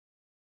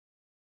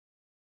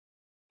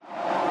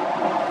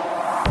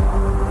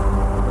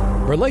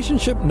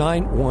Relationship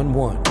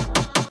 911.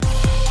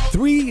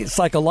 3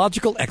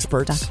 psychological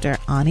experts. Dr.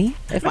 Ani.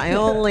 If I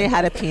only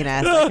had a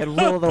penis, I could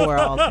rule the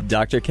world.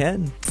 Dr.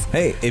 Ken.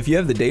 Hey, if you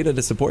have the data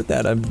to support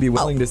that, I'd be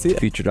willing to see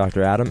it. Future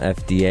Dr. Adam,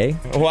 FDA.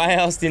 Why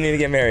else do you need to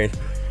get married?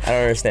 I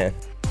don't understand.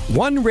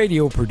 1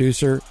 radio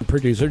producer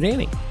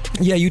Danny.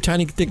 Yeah, you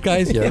tiny thick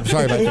guys. Yeah,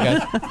 sorry about you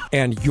guys.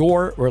 And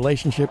your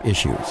relationship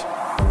issues.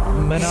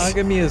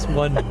 Monogamy is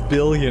 1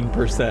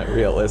 billion%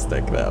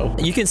 realistic, though.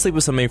 You can sleep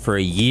with somebody for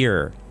a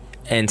year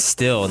and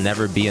still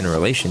never be in a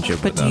relationship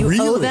But with do them.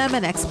 you owe them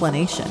an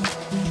explanation?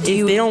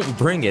 If they don't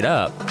bring it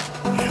up,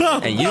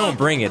 and you don't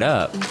bring it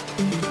up,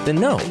 then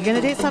no. You're going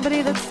to date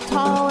somebody that's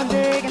tall and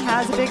big and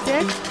has a big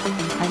dick?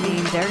 I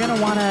mean, they're going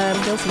to want to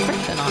feel some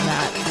friction on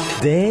that.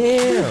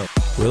 Damn.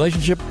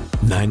 Relationship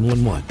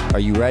 911. Are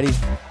you ready?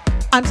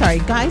 I'm sorry,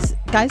 guys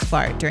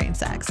fart during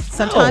sex.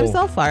 Sometimes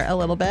they'll fart a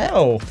little bit.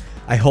 Oh,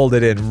 I hold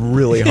it in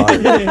really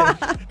hard.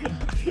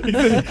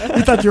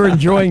 You thought you were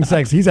enjoying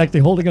sex. He's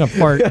actually holding in a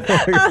fart.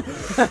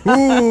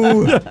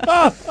 Ooh.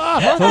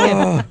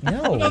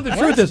 No,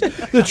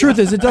 the truth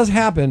is, it does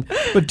happen.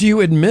 But do you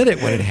admit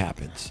it when it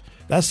happens?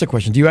 That's the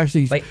question. Do you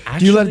actually, do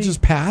you let it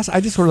just pass? I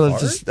just sort of let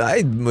it just.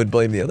 I would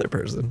blame the other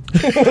person.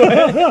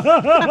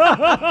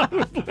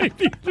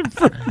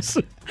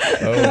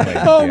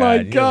 Oh my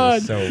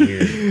god. So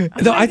weird.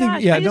 No, I think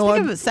I just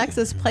think of sex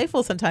as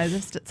playful sometimes.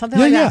 If something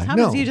like that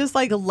happens, you just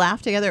like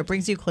laugh together. It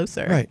brings you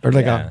closer. Right. Or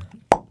like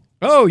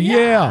oh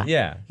yeah.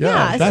 Yeah.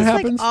 Yeah, it's that just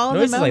happens. like all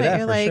in the moment.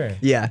 You're like, sure.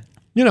 Yeah.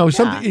 You know,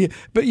 something,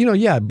 but you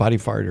know, body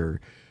fart or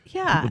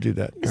people do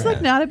that. It's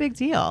like not a big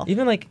deal.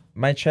 Even like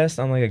my chest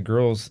on like a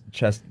girl's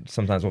chest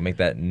sometimes will make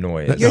that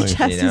noise. Your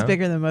chest is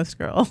bigger than most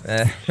girls.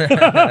 Probably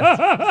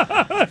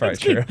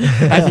true.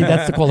 I think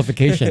that's the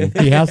qualification.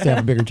 He has to have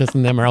a bigger chest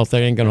than them, or else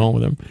they ain't going home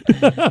with him.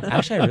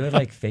 Actually, I really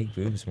like fake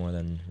boobs more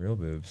than real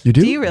boobs. You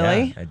do? Do you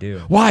really? Yeah, I do.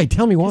 Why?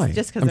 Tell me why.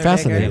 Just 'cause I'm they're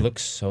fascinated. They look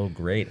so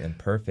great and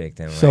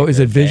perfect. And So like, is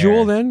it they're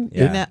visual fair. then?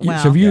 Yeah.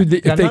 Well, So if you,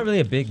 if I'm they, not really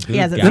a big boob He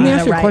hasn't guy. let me seen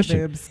ask the you a right question: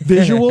 boobs.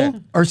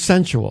 visual or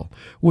sensual?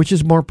 Which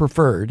is more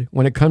preferred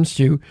when it comes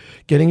to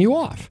getting you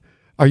off?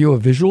 Are you a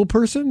visual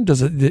person?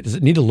 Does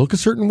it need to look a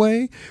certain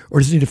way, or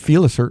does it need to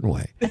feel a certain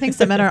way? I think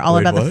some men are all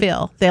about the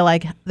feel. They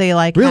like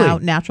Really? how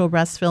natural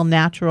breasts feel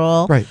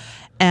natural. Right.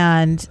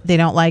 And they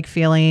don't like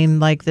feeling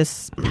like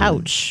this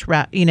pouch,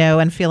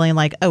 and feeling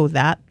like, oh,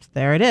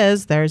 there it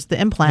is. There's the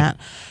implant.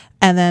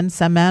 And then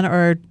some men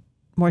are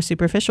more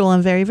superficial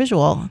and very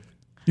visual.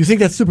 You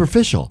think that's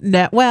superficial?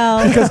 No,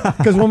 well,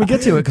 Because when we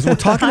get to it, because we're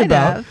talking Kind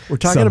about,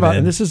 of.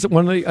 and this is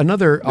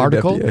another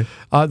article FDA.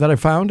 that I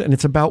found, and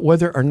it's about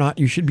whether or not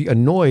you should be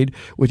annoyed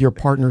with your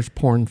partner's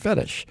porn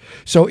fetish.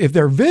 So if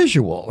they're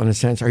visual, in a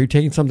sense, are you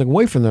taking something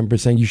away from them by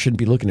saying you shouldn't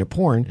be looking at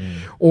porn,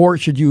 or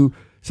should you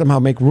somehow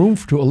make room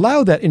to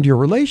allow that into your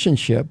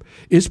relationship?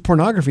 Is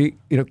pornography,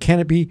 can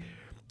it be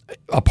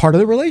a part of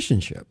the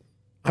relationship?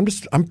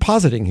 I'm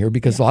positing here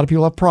because a lot of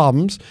people have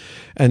problems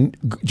and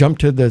jump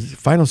to the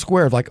final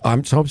square of like,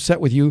 I'm so upset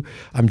with you.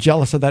 I'm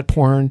jealous of that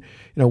porn,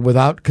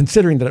 without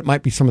considering that it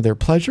might be some of their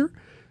pleasure.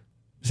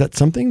 Is that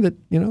something that,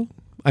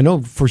 I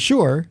know for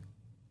sure.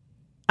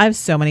 I have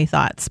so many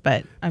thoughts,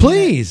 but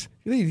Please.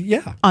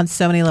 Yeah. on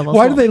so many levels.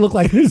 Why do they look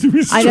like this?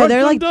 I know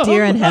they're like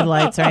deer in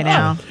headlights right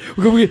now.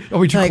 Are we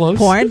too Like close?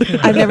 porn?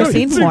 I've never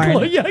seen Too porn.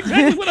 close. Yeah,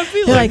 exactly what I'm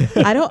feeling.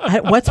 They're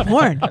like, what's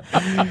porn?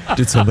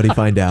 Did somebody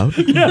find out?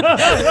 And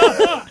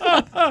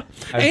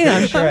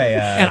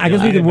I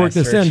guess we can work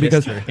this in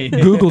because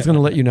Google's going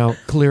to let you now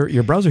clear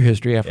your browser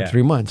history after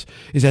 3 months.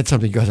 Is that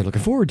something you guys are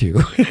looking forward to?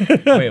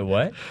 Wait,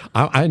 what?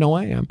 I know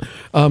I am.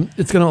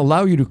 It's going to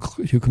allow you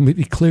to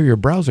completely clear your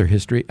browser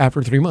history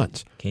after 3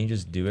 months. Can you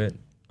just do it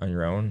on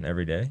your own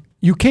every day?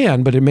 You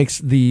can, but it makes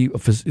the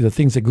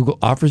things that Google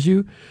offers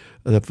you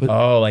Like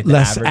the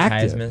less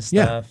advertisement active.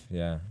 stuff?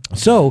 Yeah.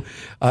 So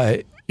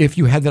if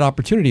you had that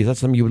opportunity, is that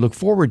something you would look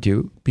forward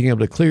to, being able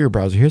to clear your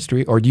browser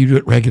history, or do you do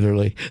it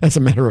regularly? As a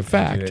matter of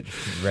fact. Do it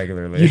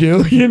regularly. You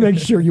do? You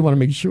want to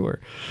make sure.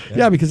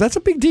 Yeah, because that's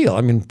a big deal.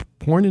 I mean,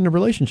 porn in a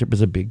relationship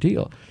is a big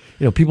deal.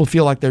 People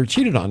feel like they're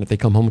cheated on if they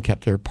come home and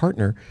kept their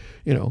partner,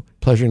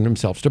 pleasuring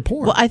themselves to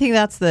porn. Well, I think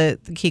that's the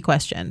key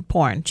question.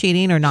 Porn,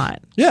 cheating or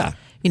not? Yeah.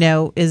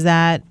 Is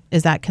that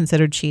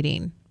considered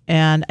cheating?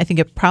 And I think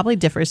it probably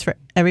differs for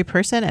every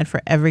person and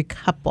for every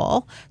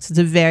couple. So it's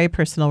a very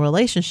personal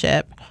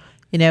relationship.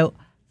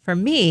 For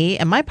me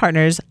and my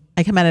partners,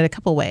 I come at it a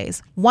couple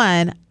ways.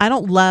 One, I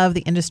don't love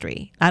the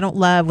industry. I don't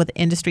love what the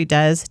industry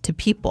does to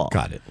people.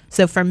 Got it.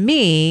 So for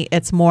me,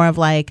 it's more of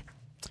like,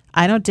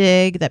 I don't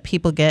dig that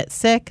people get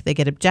sick, they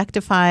get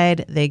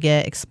objectified, they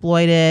get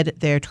exploited,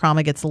 their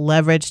trauma gets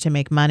leveraged to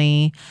make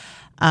money.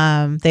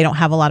 They don't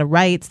have a lot of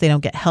rights, they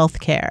don't get health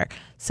care.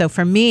 So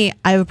for me,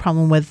 I have a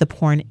problem with the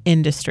porn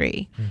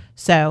industry.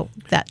 So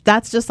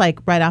that's just like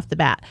right off the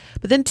bat.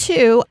 But then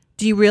two,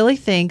 do you really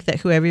think that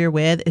whoever you're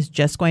with is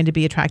just going to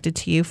be attracted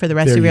to you for the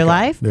rest of your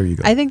life? There you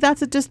go. I think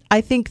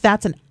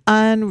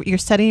you're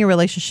setting your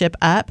relationship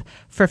up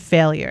for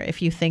failure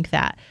if you think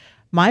that.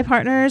 My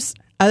partners,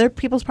 other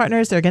people's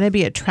partners, they're going to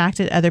be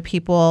attracted to other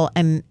people.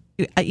 And,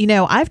 I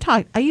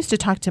used to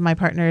talk to my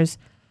partners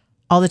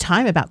all the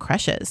time about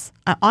crushes.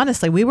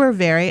 Honestly, we were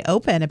very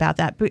open about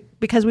that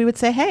because we would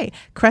say, hey,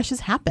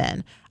 crushes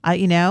happen,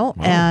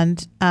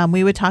 and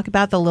we would talk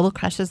about the little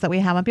crushes that we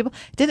have on people.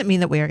 It didn't mean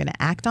that we were going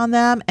to act on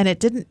them. And it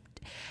didn't,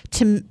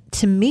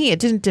 to me, it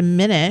didn't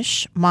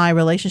diminish my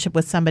relationship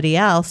with somebody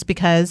else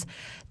because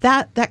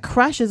that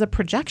crush is a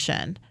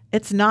projection.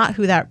 It's not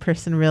who that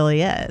person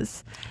really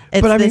is.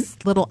 It's this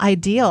little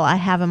ideal I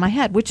have in my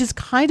head, which is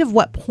kind of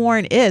what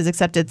porn is,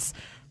 except it's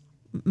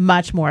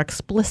much more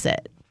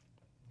explicit.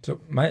 So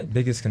my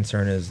biggest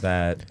concern is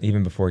that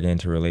even before getting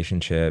into a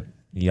relationship,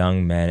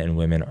 young men and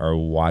women are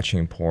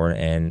watching porn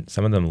and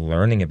some of them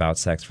learning about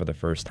sex for the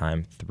first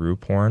time through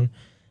porn.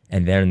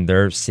 And then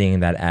they're seeing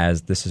that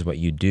as this is what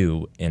you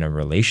do in a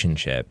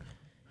relationship.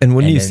 And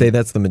wouldn't you say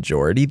that's the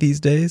majority these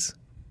days?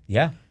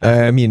 Yeah.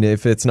 I mean,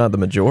 if it's not the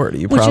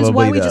majority, which probably is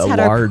why we the just had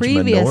our large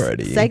previous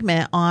minority.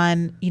 segment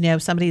on,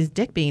 somebody's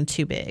dick being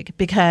too big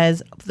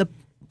because the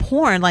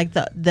porn, like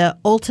the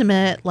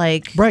ultimate,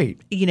 like, right.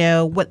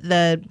 What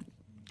the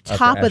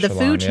top Upper of the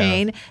echelon, food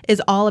chain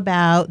is all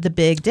about the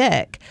big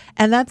dick.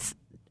 And that's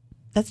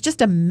that's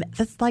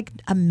like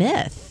a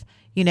myth,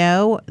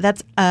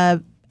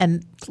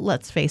 and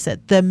let's face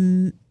it,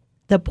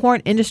 the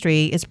porn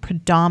industry is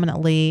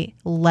predominantly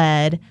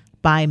led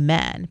by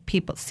men.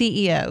 People,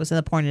 CEOs in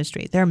the porn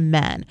industry, they're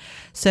men.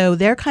 So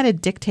they're kind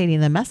of dictating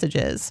the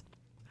messages.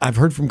 I've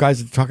heard from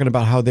guys talking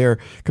about how they're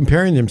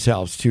comparing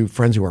themselves to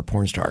friends who are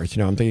porn stars.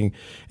 I'm thinking,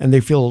 and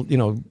they feel,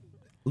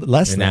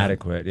 less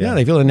inadequate. Yeah,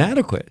 they feel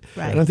inadequate.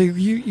 Right. And I think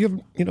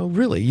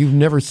really, you've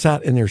never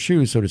sat in their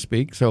shoes, so to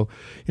speak. So,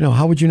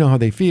 how would you know how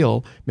they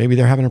feel? Maybe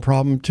they're having a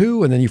problem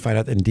too, and then you find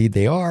out that indeed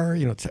they are.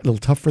 It's a little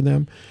tough for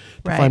them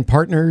to find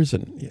partners,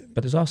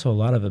 but there's also a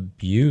lot of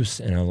abuse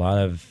and a lot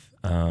of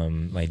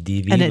like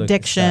DV and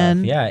addiction.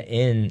 Stuff. Yeah,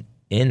 in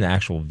the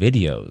actual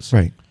videos.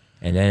 Right.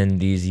 And then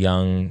these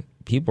young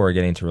people are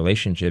getting into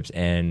relationships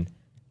and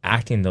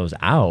acting those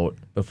out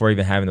before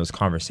even having those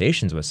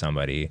conversations with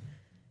somebody.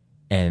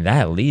 And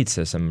that leads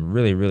to some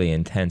really, really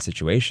intense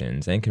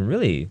situations and can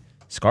really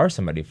scar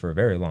somebody for a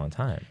very long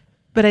time.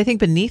 But I think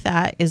beneath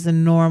that is the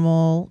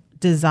normal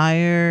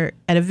desire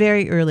at a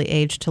very early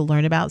age to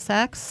learn about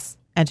sex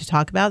and to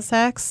talk about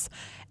sex.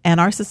 And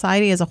our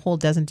society as a whole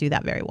doesn't do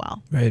that very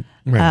well. Right.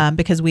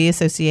 Because we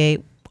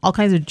associate all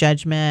kinds of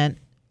judgment,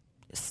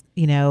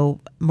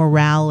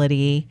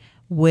 morality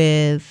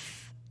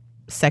with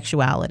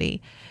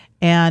sexuality.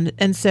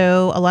 And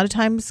so a lot of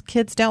times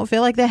kids don't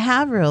feel like they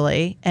have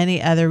really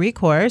any other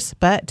recourse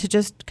but to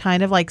just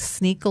kind of like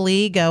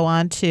sneakily go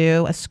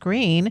onto a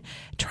screen,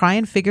 try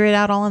and figure it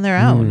out all on their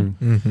own.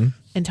 Mm-hmm.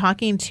 And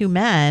talking to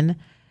men,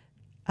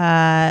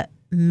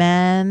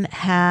 men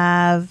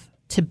have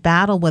to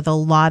battle with a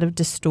lot of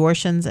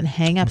distortions and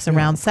hang-ups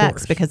around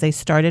sex because they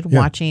started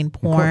watching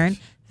porn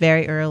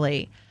very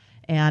early.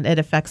 And it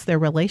affects their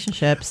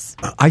relationships.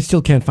 I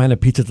still can't find a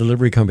pizza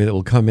delivery company that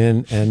will come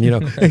in and, it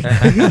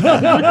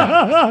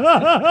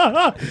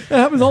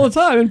happens all the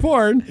time in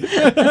porn.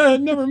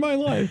 Never in my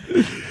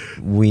life.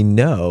 We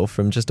know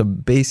from just a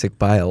basic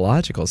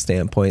biological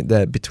standpoint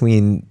that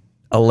between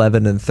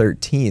 11 and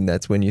 13,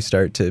 that's when you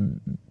start to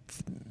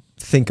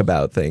think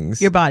about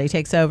things. Your body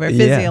takes over.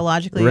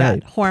 Physiologically, you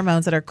got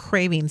hormones that are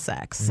craving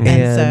sex.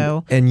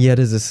 And yet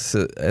as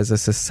a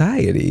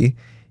society,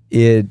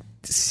 it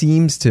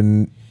seems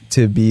to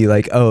be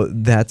like, oh,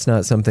 that's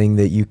not something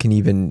that you can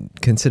even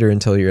consider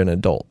until you're an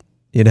adult,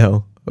 in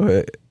a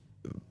lot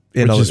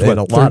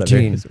of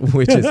areas,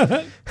 which is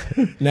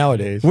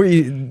nowadays.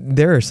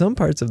 There are some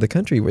parts of the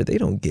country where they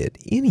don't get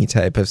any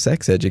type of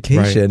sex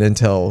education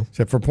until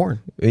except for porn.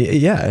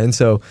 Yeah, and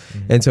so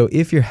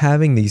if you're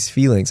having these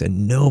feelings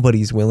and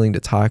nobody's willing to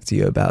talk to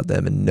you about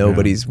them and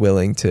nobody's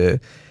willing to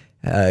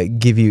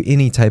give you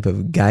any type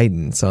of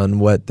guidance on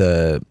what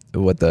the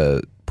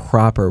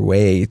proper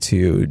way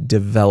to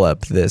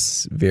develop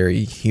this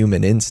very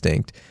human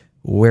instinct,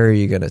 where are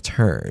you going to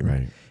turn?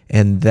 Right.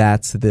 And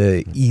that's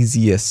the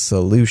easiest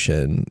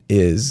solution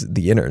is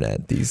the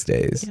internet these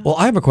days. Well,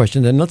 I have a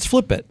question then. Let's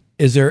flip it.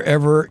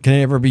 Can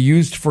it ever be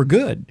used for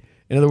good?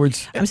 In other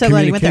words, I'm so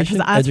glad you went there because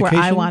that's where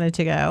I wanted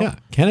to go. Yeah.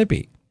 Can it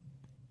be?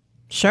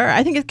 Sure.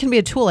 I think it can be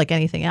a tool like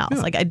anything else.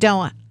 Yeah. Like I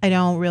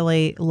don't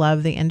really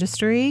love the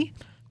industry,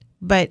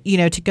 but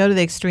to go to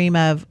the extreme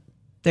of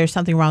there's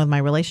something wrong with my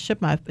relationship.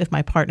 If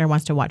my partner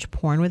wants to watch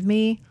porn with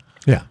me,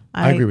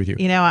 I agree with you.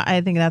 I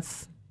think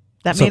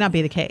that may not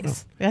be the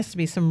case. There has to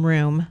be some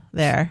room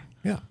there.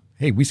 Yeah.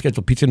 Hey, we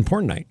scheduled pizza and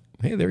porn night.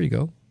 Hey, there you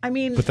go. I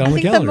mean, Put that I on the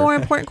think the calendar. more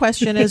important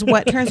question is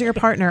what turns your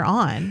partner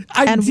on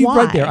and see, why.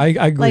 Right there, I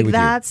agree with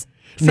that's,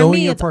 you. For Knowing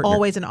me, your it's partner.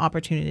 always an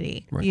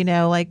opportunity. Right.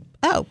 Like,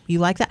 oh, you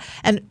like that?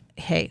 And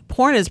hey,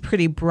 porn is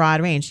pretty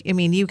broad range. I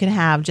mean, you can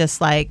have just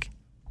like,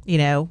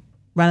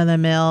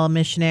 run-of-the-mill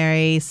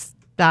missionary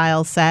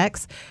style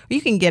sex, or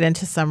you can get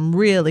into some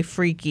really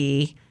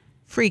freaky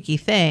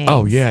things.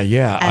 Oh yeah.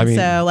 And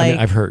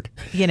I've heard.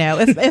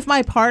 If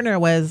my partner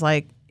was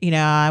like,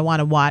 I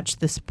want to watch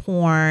this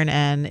porn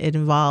and it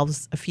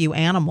involves a few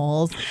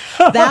animals,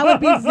 that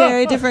would be a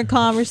very different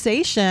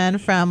conversation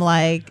from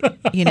like,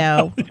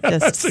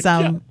 just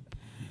some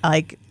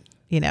like,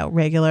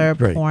 regular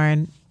Right.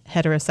 porn,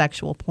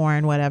 heterosexual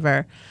porn,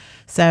 whatever.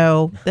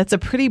 So that's a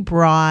pretty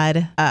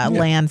broad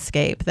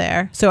landscape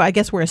there. So I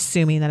guess we're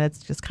assuming that it's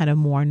just kind of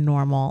more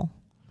normal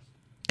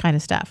kind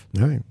of stuff.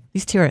 All right.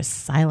 These two are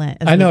silent.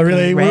 as I know,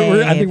 we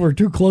really. I think rave. we're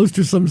too close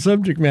to some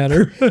subject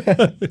matter.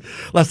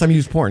 Last time you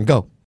used porn,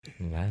 go.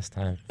 Last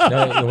time.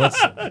 No, what's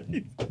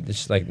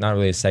it's like not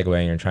really a segue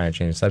and you're trying to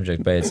change the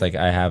subject, but it's like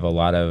I have a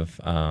lot of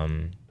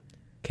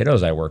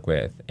kiddos I work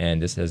with,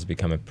 and this has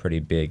become a pretty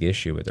big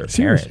issue with their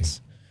Seriously?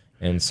 parents.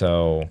 And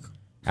so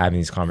having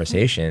these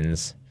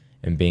conversations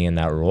and being in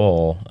that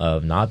role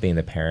of not being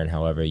the parent,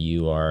 however,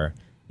 you are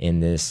in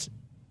this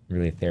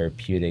really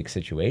therapeutic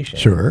situation.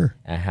 Sure.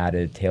 And how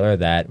to tailor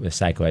that with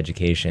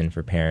psychoeducation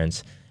for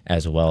parents,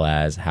 as well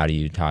as how do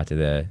you talk to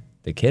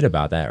the kid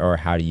about that, or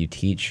how do you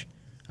teach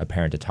a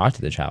parent to talk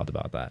to the child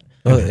about that.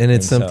 Well, and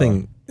it's And so-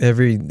 something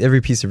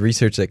every piece of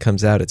research that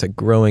comes out, it's a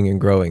growing and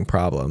growing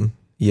problem.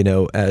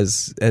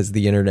 As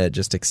the internet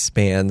just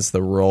expands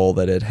the role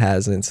that it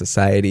has in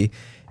society,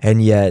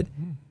 and yet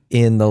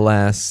in the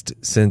last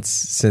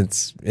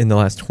since in the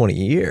last 20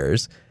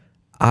 years,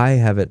 I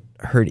haven't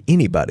heard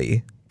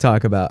anybody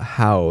talk about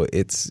how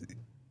it's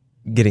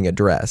getting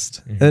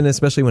addressed, and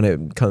especially when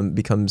it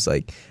becomes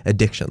like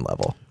addiction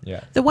level.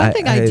 Yeah. The one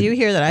thing I I- do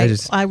hear that I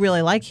just- I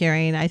really like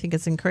hearing, I think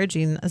it's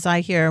encouraging, is I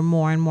hear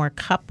more and more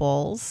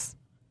couples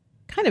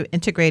kind of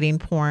integrating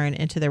porn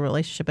into their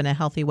relationship in a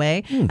healthy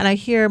way. And I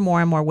hear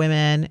more and more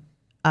women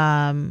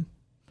kind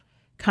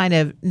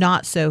of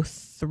not so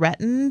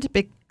threatened,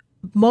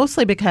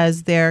 mostly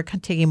because they're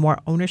taking more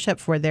ownership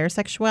for their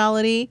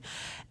sexuality,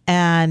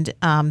 and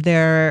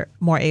they're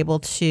more able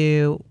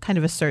to kind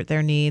of assert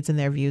their needs and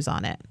their views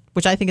on it,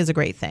 which I think is a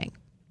great thing.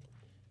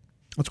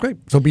 That's great.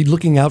 So be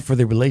looking out for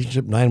the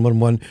Relationship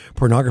 911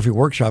 pornography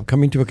workshop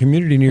coming to a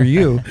community near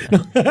you.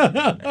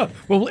 Well,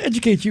 we'll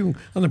educate you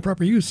on the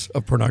proper use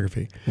of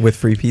pornography. With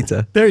free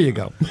pizza. There you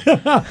go.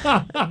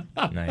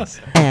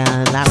 Nice.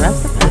 And that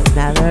wraps up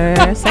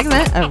another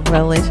segment of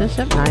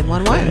Relationship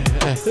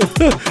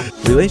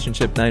 911.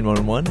 Relationship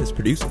 911 is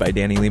produced by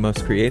Danny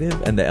Lemos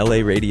Creative and the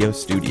LA Radio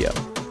Studio.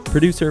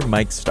 Producer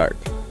Mike Stark.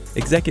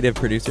 Executive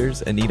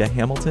producers Anita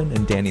Hamilton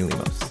and Danny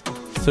Lemos.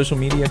 Social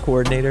media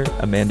coordinator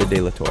Amanda De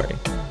La Torre.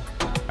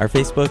 Our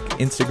Facebook,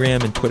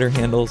 Instagram, and Twitter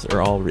handles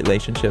are all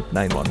Relationship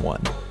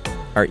 911.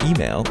 Our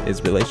email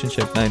is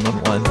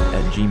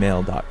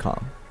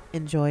relationship911@gmail.com.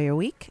 Enjoy your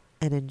week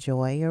and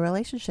enjoy your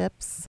relationships.